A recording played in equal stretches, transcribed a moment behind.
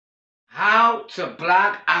how to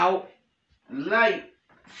block out light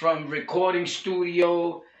from recording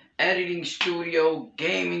studio, editing studio,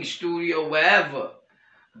 gaming studio, wherever.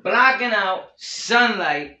 Blocking out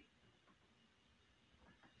sunlight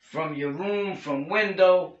from your room, from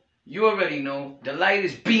window. You already know the light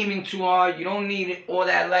is beaming too hard. You don't need all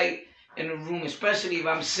that light in the room, especially if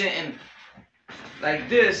I'm sitting like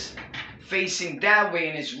this, facing that way,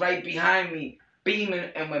 and it's right behind me,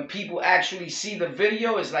 beaming. And when people actually see the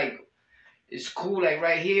video, it's like, it's cool, like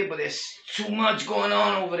right here, but there's too much going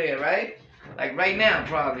on over there, right? Like right now,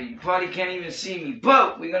 probably. You probably can't even see me.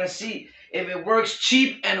 But we're going to see if it works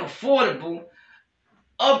cheap and affordable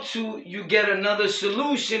up to you get another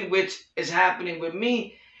solution, which is happening with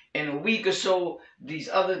me in a week or so. These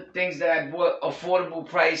other things that I bought, affordable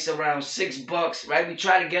price around $6, right? We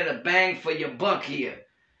try to get a bang for your buck here.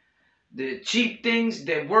 The cheap things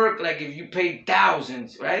that work, like if you pay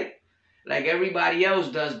thousands, right? Like everybody else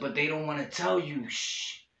does, but they don't want to tell you,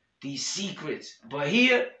 these secrets. But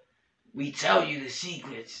here, we tell you the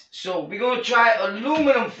secrets. So we're going to try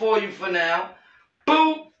aluminum for you for now.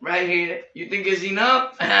 Boom, right here. You think it's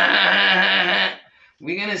enough?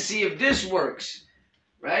 We're going to see if this works,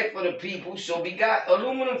 right, for the people. So we got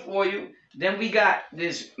aluminum for you. Then we got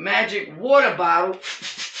this magic water bottle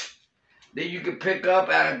that you can pick up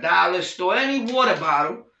at a dollar store, any water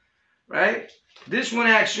bottle, right? This one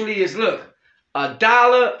actually is, look,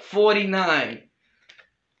 $1.49.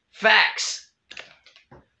 Facts.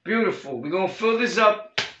 Beautiful. We're going to fill this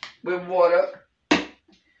up with water.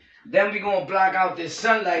 Then we're going to block out this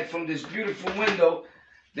sunlight from this beautiful window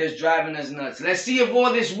that's driving us nuts. Let's see if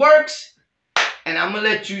all this works, and I'm going to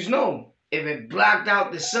let you know if it blocked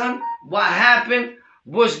out the sun, what happened,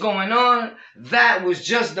 what's going on. That was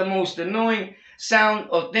just the most annoying sound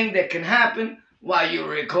or thing that can happen while you're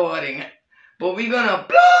recording. But we're going to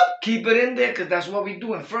keep it in there because that's what we're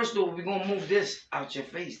doing. First of all, we're going to move this out your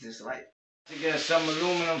face, this light. To get some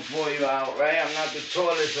aluminum for you out, right? I'm not the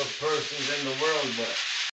tallest of persons in the world, but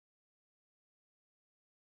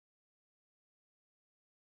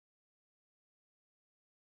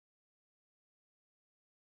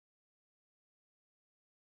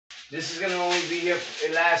this is going to only be here,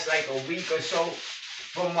 it lasts like a week or so,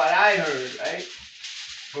 from what I heard, right?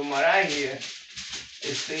 From what I hear,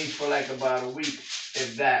 it stays for like about a week,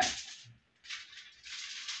 if that.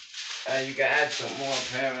 You can add some more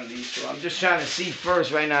apparently. So I'm just trying to see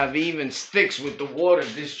first right now if it even sticks with the water.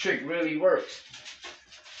 This trick really works.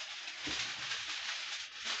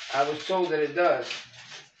 I was told that it does.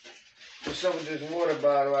 What's up with this water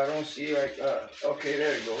bottle? I don't see like, okay,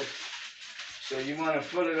 there it goes. So you want to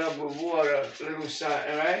fill it up with water, a little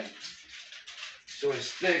something, right? So it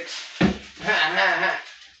sticks.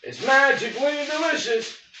 It's magically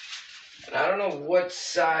delicious. And I don't know what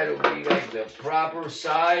side will be like the proper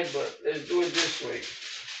side, but let's do it this way.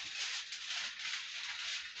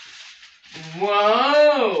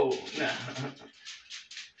 Whoa!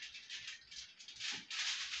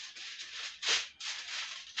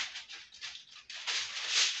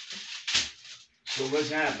 So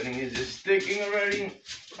what's happening? Is it sticking already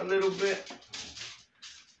a little bit?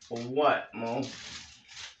 Or what, Mo?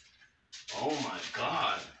 Oh my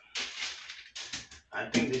God. I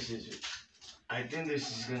think this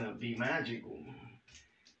is gonna be magical.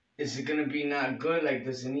 Is it gonna be not good? Like,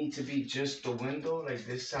 does it need to be just the window? Like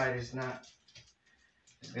this side is not,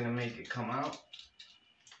 it's gonna make it come out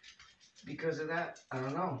because of that? I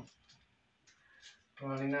don't know.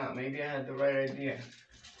 Probably not. Maybe I had the right idea.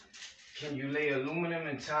 Can you lay aluminum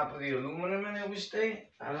on top of the aluminum and it will stay?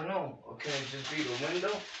 I don't know. Or can it just be the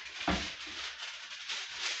window?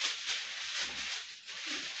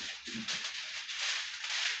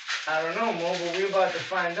 I don't know, Mo, but we're about to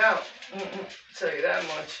find out. Tell you that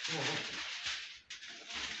much.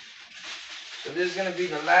 So this is going to be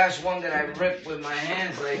the last one that I rip with my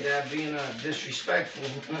hands like that, being disrespectful.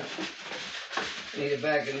 Need it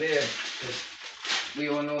back in there, because we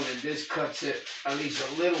all know that this cuts it at least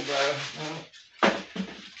a little better.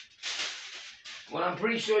 Well, I'm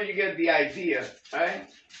pretty sure you get the idea, right?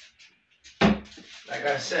 Like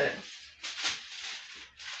I said,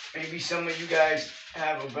 maybe some of you guys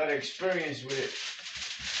have a better experience with it.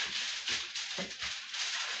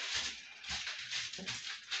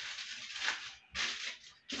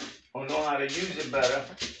 Or know how to use it better.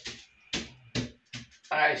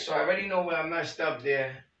 Alright, so I already know where I messed up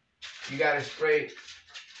there. You gotta spray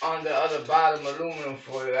on the other bottom aluminum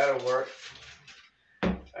foil. That'll work.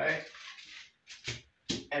 Alright?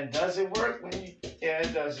 And does it work when you... Yeah,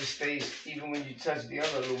 it does. It stays even when you touch the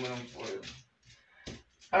other aluminum foil.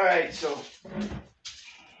 Alright, so...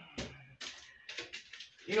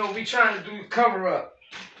 You know, we trying to do cover up.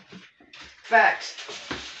 Facts.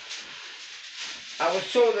 I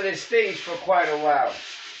was told that it stays for quite a while.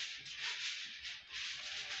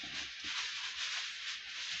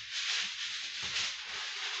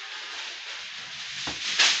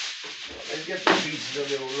 Let's get the pieces a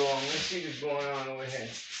little long. Let's see what's going on over here.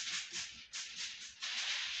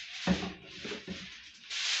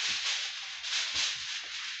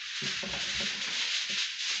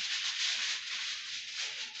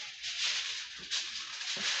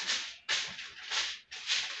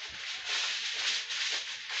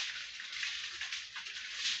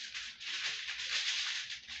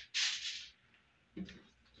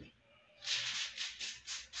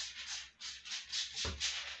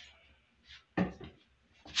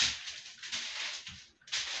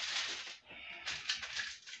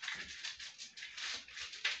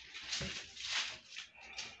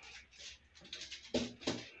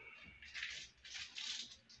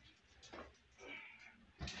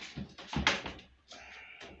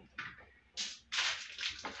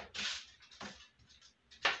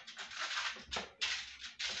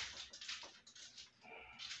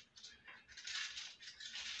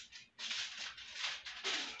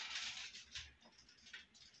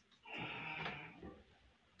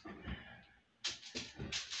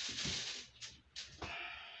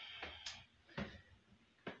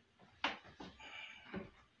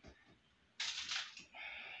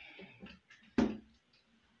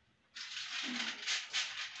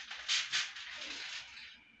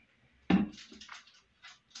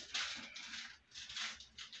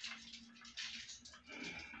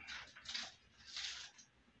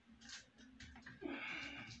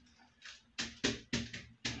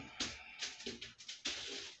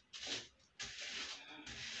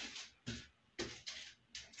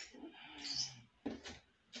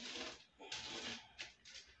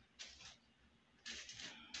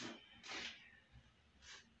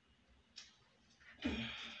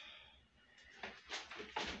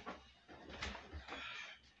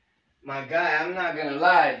 My guy, I'm not gonna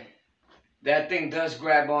lie. That thing does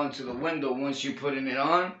grab onto the window once you putting it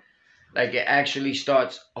on. Like it actually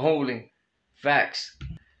starts holding. Facts.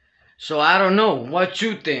 So I don't know what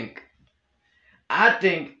you think. I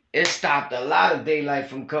think it stopped a lot of daylight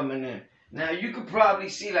from coming in. Now you could probably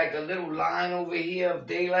see like a little line over here of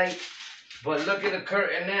daylight. But look at the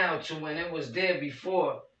curtain now to when it was there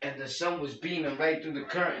before and the sun was beaming right through the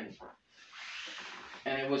curtain.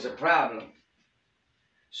 And it was a problem.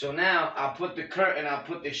 So now I'll put the curtain, I'll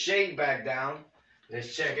put the shade back down.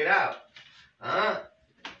 Let's check it out.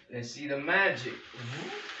 Let's see the magic.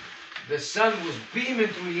 The sun was beaming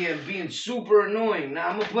through here and being super annoying. Now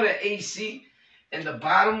I'm going to put an AC in the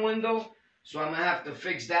bottom window. So I'm going to have to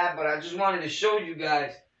fix that. But I just wanted to show you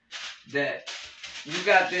guys that you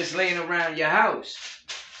got this laying around your house.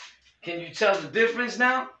 Can you tell the difference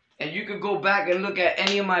now? And you can go back and look at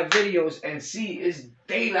any of my videos and see it's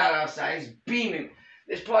daylight outside. It's beaming.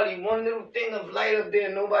 There's probably one little thing of light up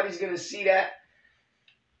there. Nobody's going to see that.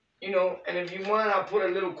 You know, and if you want, I'll put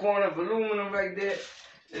a little corner of aluminum right there.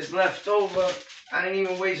 It's left over. I didn't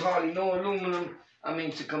even waste hardly no aluminum. I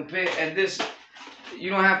mean, to compare. And this, you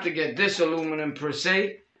don't have to get this aluminum per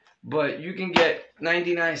se. But you can get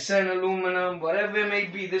 99-cent aluminum, whatever it may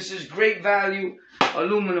be. This is great value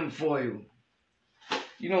aluminum for you.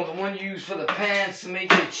 You know, the one you use for the pans to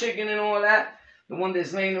make your chicken and all that. The one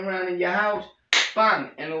that's laying around in your house.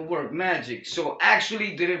 Bang, and it'll work. Magic. So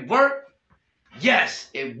actually, did it work? Yes,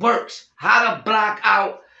 it works. How to block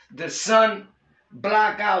out the sun,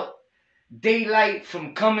 block out daylight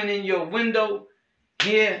from coming in your window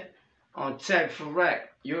here on Tech for Rec.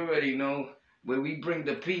 You already know where we bring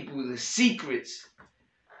the people the secrets,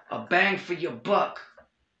 a bang for your buck,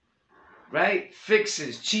 right?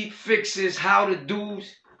 Fixes, cheap fixes, how to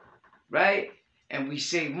do's, right? And we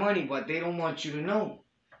save money, but they don't want you to know.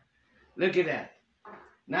 Look at that.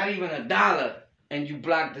 Not even $1, and you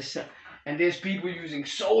block the sun. And there's people using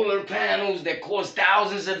solar panels that cost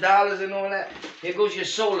thousands of dollars and all that. Here goes your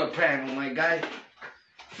solar panel, my guy.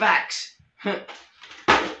 Facts. I'm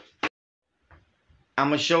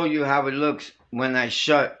going to show you how it looks when I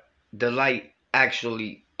shut the light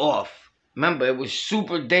actually off. Remember, it was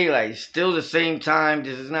super daylight. Still the same time.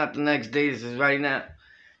 This is not the next day. This is right now.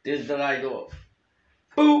 This is the light off.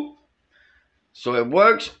 Boop. So it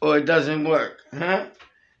works or it doesn't work, huh?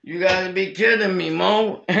 You gotta be kidding me,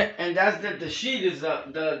 Mo. And that's the sheet is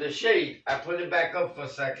up, the shade. I put it back up for a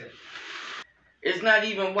second. It's not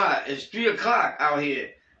even what? It's 3 o'clock out here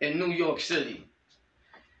in New York City.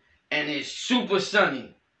 And it's super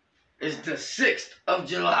sunny. It's the 6th of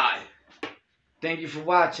July. Thank you for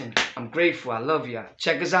watching. I'm grateful. I love y'all.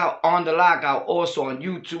 Check us out on the Lockout. Also on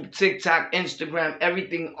YouTube, TikTok, Instagram,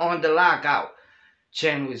 everything on the Lockout.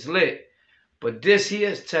 Channel is lit. But this here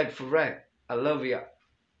is Tech for Rec. I love y'all.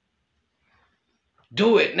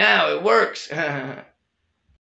 Do it now. It works.